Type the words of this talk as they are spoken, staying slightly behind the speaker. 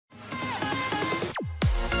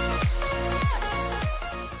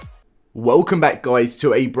Welcome back guys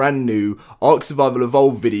to a brand new ARK Survival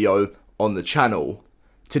Evolved video on the channel.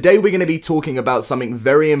 Today we're going to be talking about something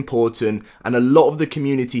very important, and a lot of the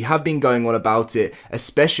community have been going on about it,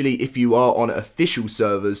 especially if you are on official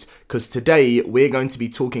servers, because today we're going to be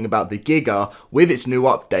talking about the GIGA with its new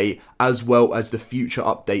update, as well as the future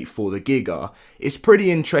update for the GIGA. It's pretty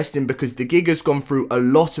interesting because the GIGA's gone through a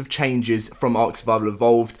lot of changes from ARK Survival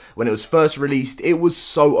Evolved. When it was first released, it was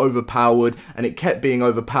so overpowered, and it kept being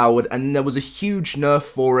overpowered, and there was a huge nerf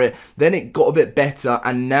for it. Then it got a bit better,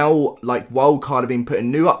 and now like Wildcard have been putting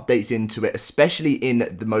new updates into it, especially in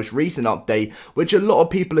the most recent update, which a lot of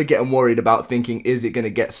people are getting worried about, thinking, is it going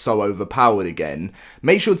to get so overpowered again?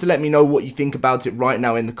 Make sure to let me know what you think about it right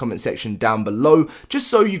now in the comment section down below, just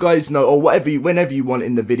so you guys know, or whenever you want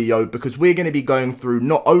in the video, because we're going to be going through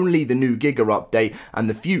not only the new GIGA update and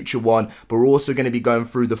the future one, but we're also going to be going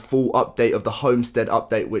through the full update of the Homestead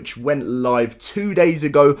update, which went live 2 days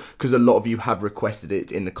ago, because a lot of you have requested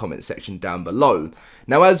it in the comment section down below.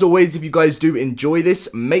 Now, as always, if you guys do enjoy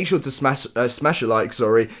this, make sure to smash a like,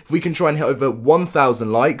 sorry. If we can try and hit over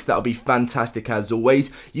 1,000 likes, that'll be fantastic as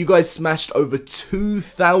always. You guys smashed over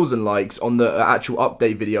 2,000 likes on the actual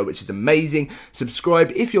update video, which is amazing.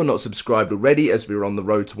 Subscribe if you're not subscribed already, as we're on the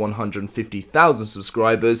road to 150,000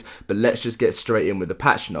 subscribers, but let's just get straight in with the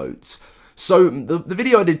patch notes. So the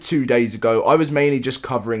video I did 2 days ago, I was mainly just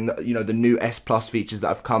covering the new S Plus features that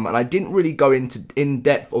have come, and I didn't really go into in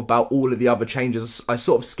depth about all of the other changes. I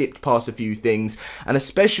sort of skipped past a few things, and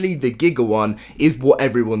especially the GIGA one is what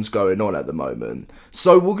everyone's going on at the moment.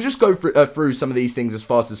 So we'll just go through some of these things as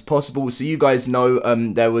fast as possible. So you guys know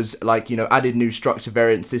there was added new structure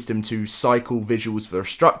variant system to cycle visuals for a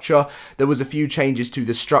structure. There was a few changes to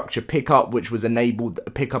the structure pickup, which was enabled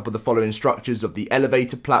pickup of the following structures of the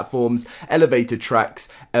elevator platforms, elevator tracks,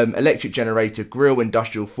 electric generator, grill,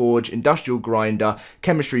 industrial forge, industrial grinder,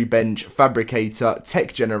 chemistry bench, fabricator,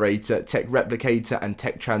 tech generator, tech replicator, and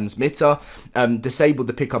tech transmitter. Disabled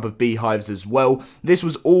the pickup of beehives as well. This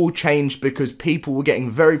was all changed because people were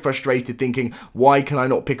getting very frustrated, thinking, why can I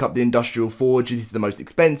not pick up the industrial forge? This is the most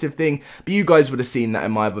expensive thing. But you guys would have seen that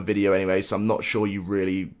in my other video anyway, so I'm not sure you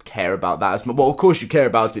really care about that as much. Well, of course you care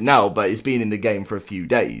about it now, but it's been in the game for a few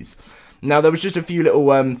days. Now, there was just a few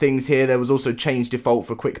little things here. There was also change default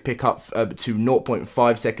for quick pickup to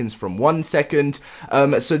 0.5 seconds from 1 second.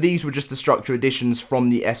 So these were just the structure additions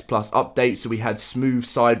from the S Plus update. So we had smooth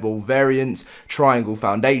sidewall variants, triangle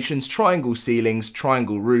foundations, triangle ceilings,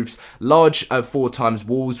 triangle roofs, large 4x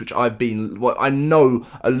walls, which I know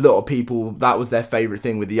a lot of people, that was their favorite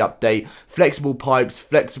thing with the update. Flexible pipes,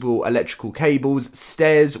 flexible electrical cables,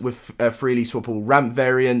 stairs with freely swappable ramp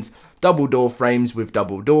variants, double door frames with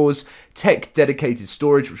double doors, tech dedicated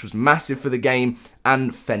storage, which was massive for the game,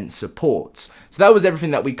 and fence supports. So that was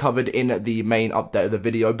everything that we covered in the main update of the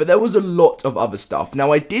video, but there was a lot of other stuff.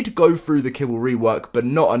 Now, I did go through the kibble rework, but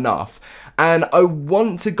not enough, and I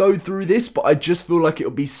want to go through this, but I just feel like it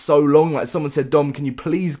would be so long. Like someone said, Dom, can you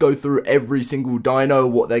please go through every single dino,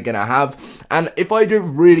 what they're going to have? And if I do it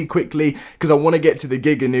really quickly, because I want to get to the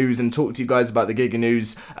GIGA news and talk to you guys about the GIGA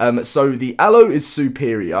news, so the Aloe is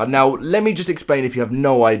superior. Now, let me just explain if you have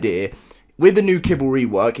no idea. With the new Kibble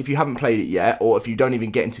rework, if you haven't played it yet, or if you don't even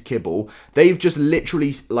get into Kibble, they've just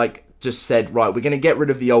literally just said, right, we're going to get rid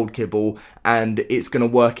of the old Kibble, and it's going to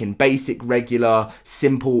work in basic, regular,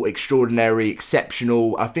 simple, extraordinary,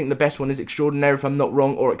 exceptional. I think the best one is extraordinary, if I'm not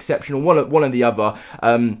wrong, or exceptional, one or the other.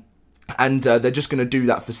 And they're just going to do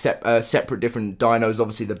that for separate different dinos.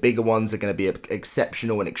 Obviously, the bigger ones are going to be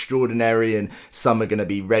exceptional and extraordinary, and some are going to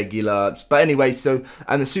be regular. But anyway,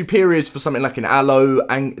 and the superiors for something like an Aloe,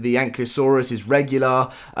 the Ankylosaurus is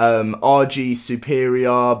regular, RG superior,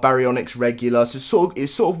 Baryonyx regular. So it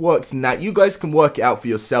sort of works in that. You guys can work it out for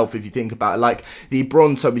yourself if you think about it. Like the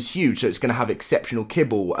Bronto is huge, so it's going to have exceptional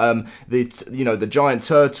kibble. The giant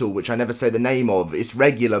turtle, which I never say the name of, it's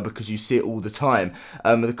regular because you see it all the time.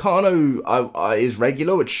 The Carno is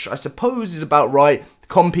regular, which I suppose is about right.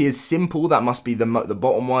 Compy is simple, that must be the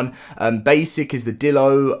bottom one. Basic is the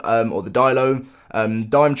Dillo, or the Dilo.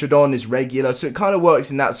 Dimetrodon is regular, so it kind of works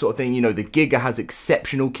in that sort of thing. You know, the GIGA has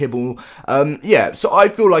exceptional kibble. Yeah, so I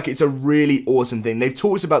feel like it's a really awesome thing. They've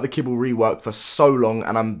talked about the kibble rework for so long,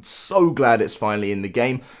 and I'm so glad it's finally in the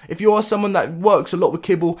game. If you are someone that works a lot with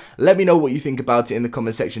kibble, let me know what you think about it in the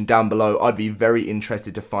comment section down below. I'd be very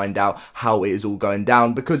interested to find out how it is all going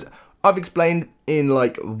down, because I've explained in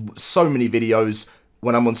like so many videos,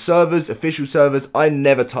 when I'm on servers, official servers, I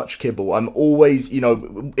never touch Kibble. I'm always, you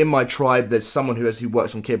know, in my tribe, there's someone who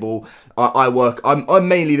works on Kibble. I'm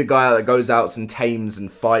mainly the guy that goes out and tames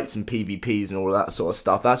and fights and PvPs and all that sort of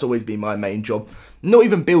stuff. That's always been my main job. Not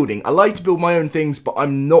even building. I like to build my own things, but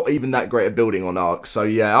I'm not even that great at building on Ark. So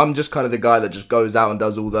yeah, I'm just kind of the guy that just goes out and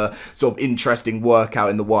does all the sort of interesting work out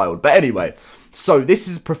in the wild. But anyway, so this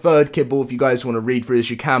is preferred Kibble. If you guys want to read through this,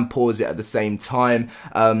 you can pause it at the same time.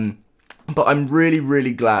 But I'm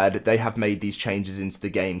really glad they have made these changes into the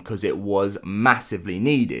game because it was massively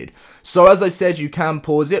needed. So as I said, you can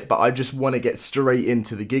pause it, but I just want to get straight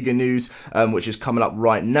into the GIGA news, which is coming up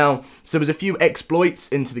right now. So there's a few exploits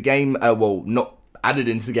into the game, well, not added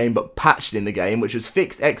into the game, but patched in the game, which was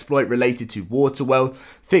fixed exploit related to Waterwell,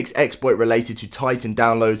 fixed exploit related to Titan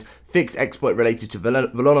downloads, fixed exploit related to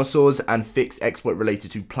Velonosaurs, and fixed exploit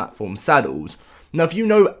related to platform saddles. Now, if you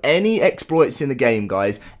know any exploits in the game,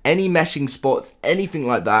 guys, any meshing spots, anything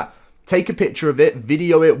like that, take a picture of it,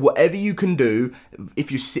 video it, whatever you can do.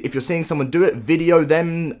 If you're seeing someone do it, video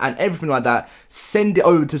them and everything like that. Send it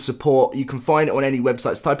over to support. You can find it on any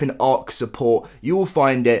websites. Type in ARK support. You will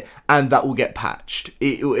find it, and that will get patched.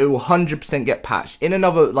 It will 100% get patched. In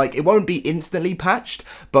another, like, it won't be instantly patched,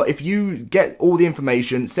 but if you get all the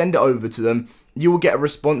information, send it over to them. You will get a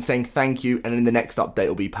response saying thank you, and in the next update it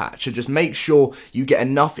will be patched. So just make sure you get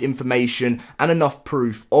enough information and enough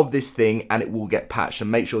proof of this thing, and it will get patched. So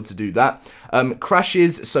make sure to do that.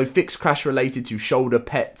 Crashes, so fixed crash related to shoulder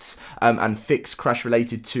pets, and fixed crash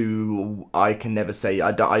related to, I can never say,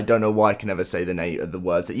 I don't know why I can never say the name of the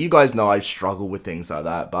words. You guys know I struggle with things like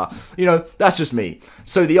that, but, you know, that's just me.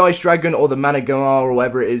 So the Ice Dragon or the Managamar or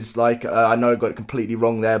whatever it is, like, I know I got it completely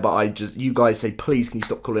wrong there, but you guys say, please, can you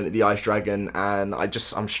stop calling it the Ice Dragon? And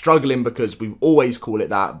I'm struggling because we always call it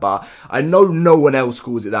that, but I know no one else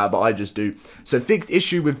calls it that, but I just do. So fixed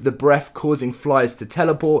issue with the breath causing flyers to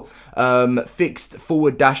teleport, fixed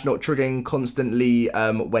forward dash not triggering constantly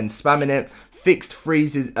when spamming it, fixed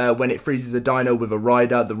freezes when it freezes a dino with a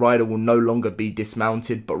rider, the rider will no longer be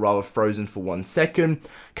dismounted but rather frozen for 1 second.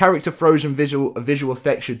 Character frozen visual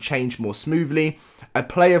effect should change more smoothly. A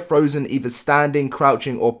player frozen either standing,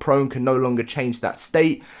 crouching or prone can no longer change that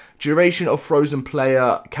state. Duration of frozen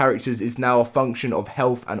player characters is now a function of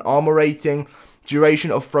health and armor rating.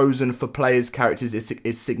 Duration of frozen for players' characters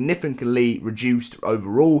is significantly reduced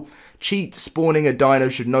overall. Cheat spawning a dino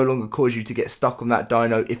should no longer cause you to get stuck on that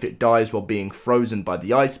dino if it dies while being frozen by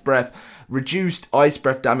the ice breath. Reduced ice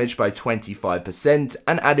breath damage by 25%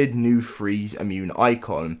 and added new freeze immune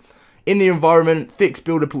icon. In the environment, fix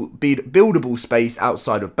buildable space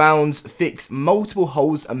outside of bounds, fix multiple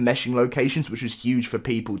holes and meshing locations, which was huge for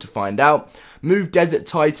people to find out, move Desert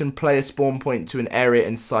Titan player spawn point to an area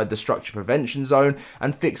inside the structure prevention zone,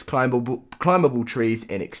 and fix climbable trees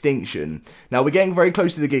in extinction. Now, we're getting very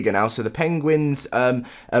close to the Giga now, so the Penguins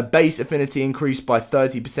base affinity increased by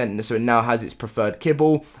 30%, so it now has its preferred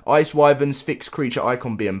kibble. Ice Wyverns, fix creature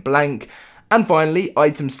icon being blank. And finally,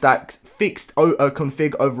 item stacks, fixed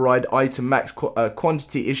config override item max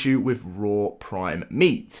quantity issue with raw prime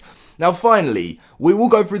meat. Now finally, we will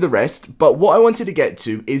go through the rest, but what I wanted to get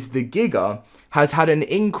to is the Giga has had an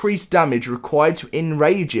increased damage required to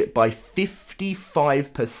enrage it by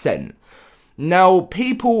 55%. Now,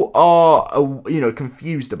 people are,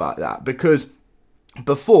 confused about that because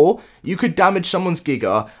before, you could damage someone's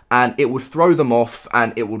Giga and it would throw them off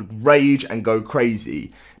and it would rage and go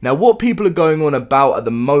crazy. Now, what people are going on about at the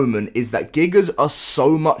moment is that Gigas are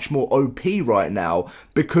so much more OP right now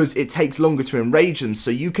because it takes longer to enrage them, so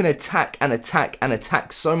you can attack and attack and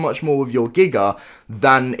attack so much more with your Giga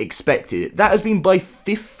than expected. That has been by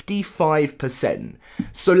 55%.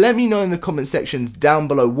 So let me know in the comment sections down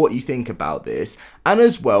below what you think about this. And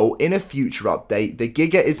as well, in a future update, the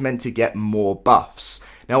Giga is meant to get more buffs.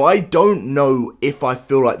 Now, I don't know if I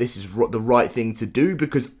feel like this is the right thing to do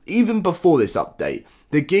because even before this update,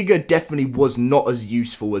 the Giga definitely was not as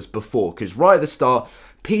useful as before because right at the start,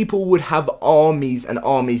 people would have armies and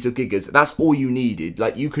armies of Gigas. That's all you needed.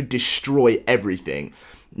 Like, you could destroy everything.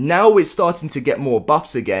 Now it's starting to get more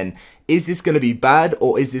buffs again. Is this going to be bad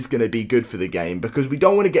or is this going to be good for the game? Because we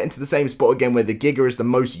don't want to get into the same spot again where the Giga is the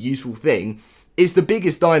most useful thing. It's the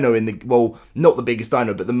biggest dino in the, well, not the biggest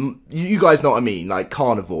dino, but you guys know what I mean, like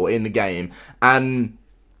carnivore in the game. And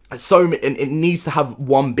so it needs to have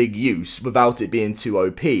one big use without it being too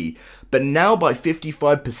OP. but now by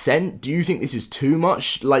 55%, do you think this is too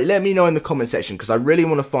much? Like, let me know in the comment section, because I really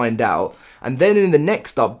want to find out. And then in the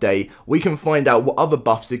next update, we can find out what other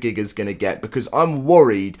buffs the Giga's going to get, because I'm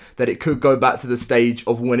worried that it could go back to the stage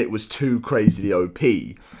of when it was too crazily OP.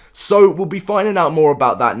 So we'll be finding out more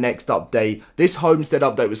about that next update. This Homestead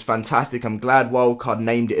update was fantastic. I'm glad Wildcard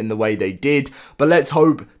named it in the way they did, but let's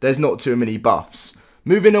hope there's not too many buffs.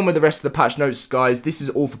 Moving on with the rest of the patch notes, guys, this is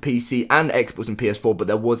all for PC and Xbox and PS4, but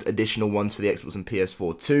there was additional ones for the Xbox and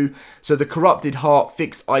PS4 too. So the Corrupted Heart,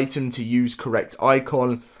 fixed item to use correct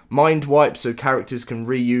icon, Mind Wipe so characters can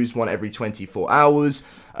reuse one every 24 hours,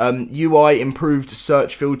 UI improved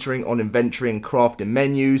search filtering on inventory and crafting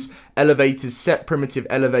menus, elevators, set primitive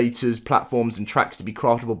elevators, platforms and tracks to be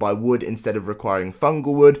craftable by wood instead of requiring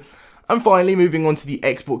fungal wood, and finally moving on to the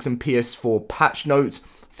Xbox and PS4 patch notes.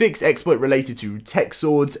 Fixed exploit related to tech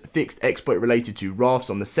swords, fixed exploit related to rafts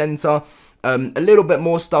on the center. A little bit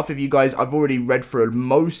more stuff if you guys, I've already read through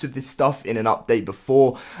most of this stuff in an update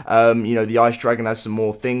before. You know, the Ice Dragon has some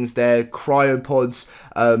more things there. Cryopods,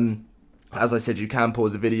 as I said, you can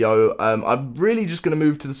pause the video. I'm really just going to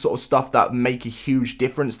move to the sort of stuff that make a huge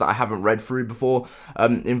difference that I haven't read through before.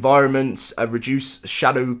 Environments, reduce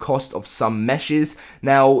shadow cost of some meshes.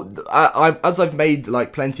 Now, as I've made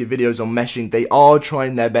like plenty of videos on meshing, they are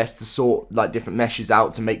trying their best to sort like different meshes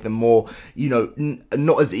out to make them more, you know,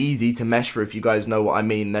 not as easy to mesh for, if you guys know what I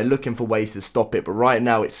mean. They're looking for ways to stop it, but right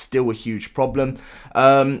now it's still a huge problem.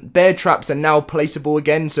 Bear traps are now placeable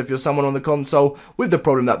again, so if you're someone on the console with the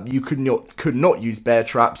problem that you could not use bear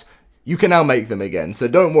traps, you can now make them again. So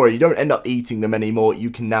don't worry, you don't end up eating them anymore.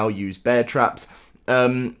 You can now use bear traps.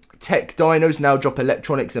 Tech dinos now drop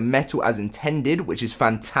electronics and metal as intended, which is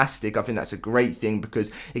fantastic. I think that's a great thing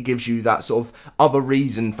because it gives you that sort of other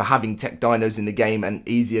reason for having tech dinos in the game and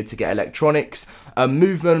easier to get electronics.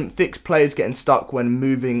 Movement, fixed players getting stuck when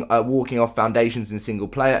walking off foundations in single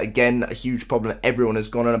player. Again, a huge problem that everyone has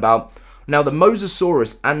gone on about. Now, the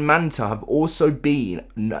Mosasaurus and Manta have also been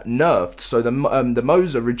nerfed. So the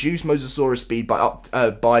Mosa reduced Mosasaurus speed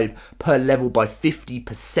by per level by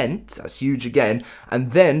 50%. That's huge again.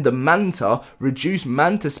 And then the Manta reduced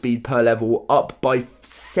Manta speed per level up by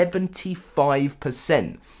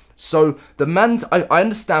 75%. So the Manta, I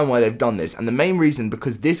understand why they've done this, and the main reason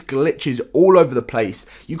because this glitches all over the place.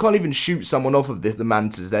 You can't even shoot someone off of the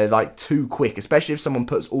Mantas. They're like too quick, especially if someone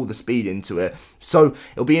puts all the speed into it. So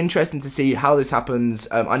it'll be interesting to see how this happens.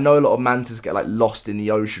 I know a lot of Mantas get like lost in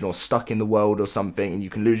the ocean or stuck in the world or something, and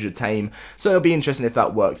you can lose your tame. So it'll be interesting if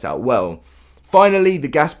that works out well. Finally, the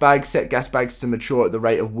gas bags, set gas bags to mature at the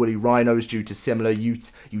rate of woolly rhinos due to similar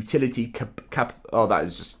utility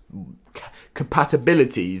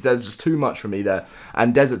compatibilities. There's just too much for me there.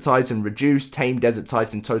 And Desert Titan reduced, tame Desert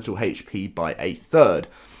Titan total HP by 1/3.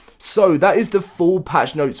 So that is the full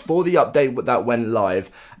patch notes for the update that went live.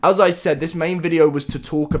 As I said, this main video was to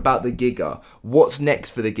talk about the Giga. What's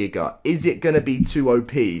next for the Giga? Is it going to be too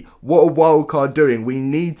OP? What are Wildcard doing? We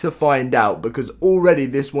need to find out because already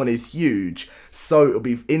this one is huge. So it'll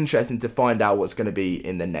be interesting to find out what's going to be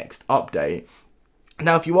in the next update.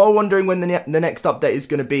 Now, if you are wondering when the next update is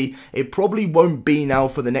going to be, it probably won't be now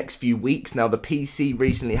for the next few weeks. Now, the PC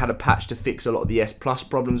recently had a patch to fix a lot of the S Plus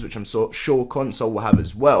problems, which I'm sure console will have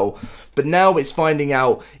as well. But now it's finding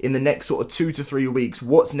out in the next sort of 2 to 3 weeks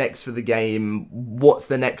what's next for the game, what's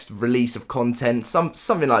the next release of content,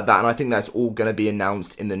 something like that. And I think that's all going to be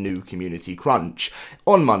announced in the new Community Crunch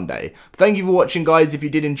on Monday. Thank you for watching, guys. If you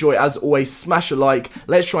did enjoy, as always, smash a like.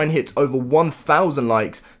 Let's try and hit over 1,000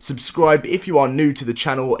 likes. Subscribe if you are new to the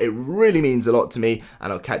channel. It really means a lot to me,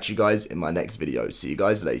 and I'll catch you guys in my next video. See you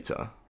guys later.